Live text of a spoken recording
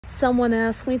Someone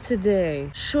asked me today,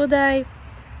 should I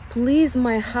please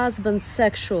my husband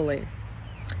sexually?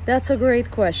 That's a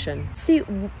great question. See,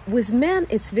 with men,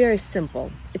 it's very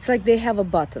simple. It's like they have a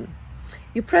button.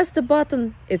 You press the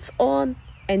button, it's on,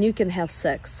 and you can have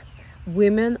sex.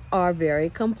 Women are very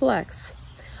complex.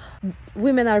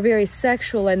 Women are very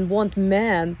sexual and want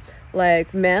men,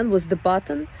 like men with the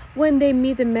button, when they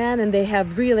meet a man and they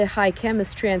have really high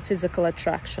chemistry and physical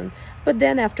attraction. But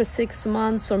then after 6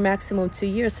 months or maximum 2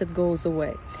 years, it goes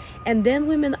away. And then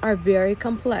women are very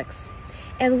complex.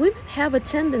 And women have a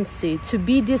tendency to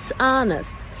be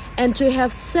dishonest and to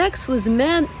have sex with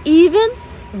men even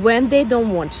when they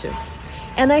don't want to.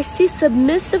 And I see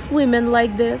submissive women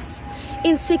like this,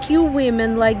 insecure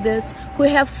women like this, who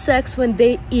have sex when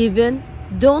they even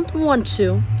don't want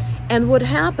to. And what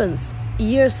happens?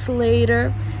 Years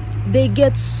later, they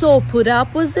get so put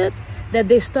up with it that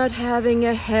they start having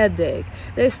a headache,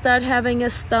 they start having a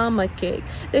stomach ache,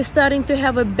 they're starting to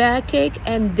have a backache,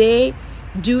 and they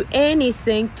do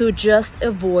anything to just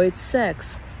avoid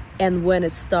sex. And when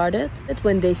it started,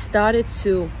 when they started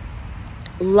to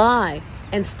lie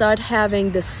and start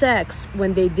having the sex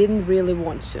when they didn't really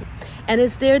want to. And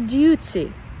it's their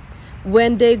duty,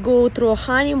 when they go through a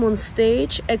honeymoon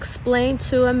stage, explain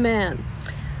to a man,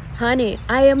 honey,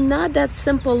 I am not that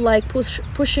simple like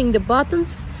pushing the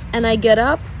buttons and I get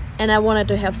up and I wanted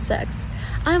to have sex.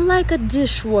 I'm like a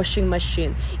dishwashing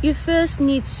machine. You first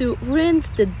need to rinse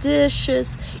the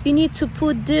dishes. You need to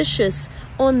put dishes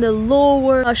on the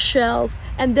lower shelf,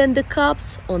 and then the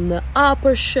cups on the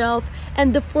upper shelf,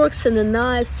 and the forks and the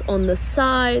knives on the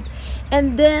side.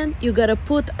 And then you gotta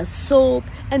put a soap,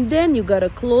 and then you gotta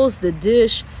close the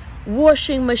dish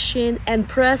washing machine and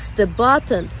press the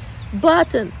button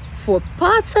for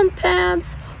pots and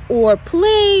pans or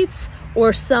plates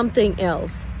or something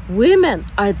else. Women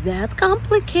are that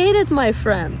complicated, my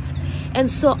friends.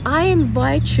 And so I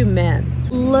invite you, men,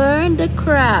 learn the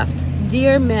craft.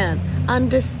 Dear men,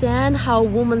 understand how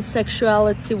woman's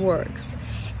sexuality works.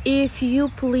 If you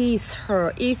please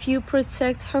her, if you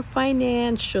protect her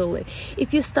financially,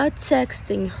 if you start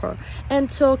texting her and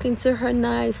talking to her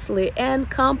nicely and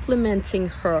complimenting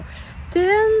her,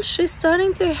 then she's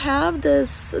starting to have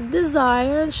this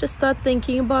desire and she starts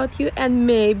thinking about you, and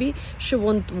maybe she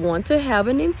won't want to have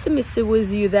an intimacy with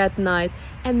you that night,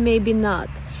 and maybe not.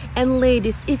 And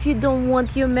ladies, if you don't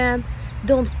want your man,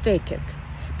 don't fake it,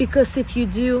 because if you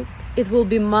do, it will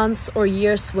be months or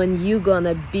years when you're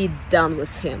gonna be done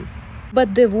with him.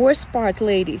 But the worst part,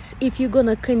 ladies, if you're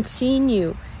gonna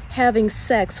continue having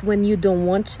sex when you don't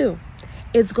want to,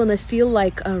 it's gonna feel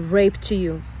like a rape to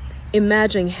you.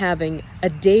 Imagine having a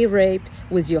day rape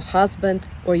with your husband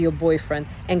or your boyfriend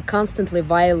and constantly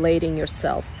violating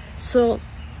yourself. So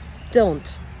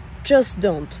don't. Just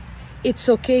don't. It's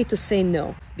okay to say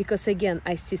no, because again,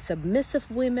 I see submissive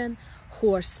women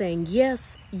who are saying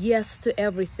yes to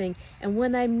everything, and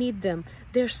when I meet them,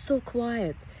 they're so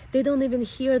quiet. They don't even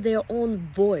hear their own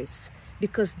voice,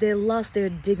 because they lost their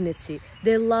dignity.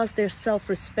 They lost their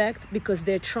self-respect because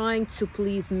they're trying to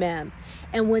please men.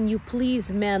 And when you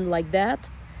please men like that,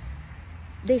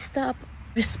 they stop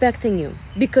respecting you,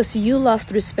 because you lost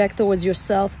respect towards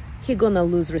yourself. He's gonna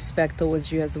lose respect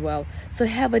towards you as well. So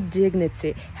have a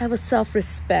dignity, have a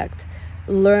self-respect.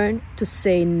 Learn to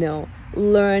say no.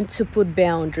 Learn to put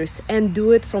boundaries, and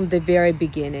do it from the very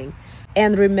beginning.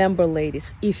 And remember,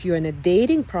 ladies, if you're in a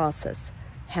dating process,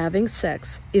 having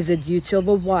sex is a duty of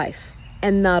a wife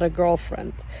and not a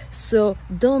girlfriend. So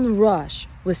don't rush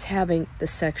with having the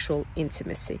sexual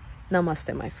intimacy.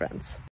 Namaste, my friends.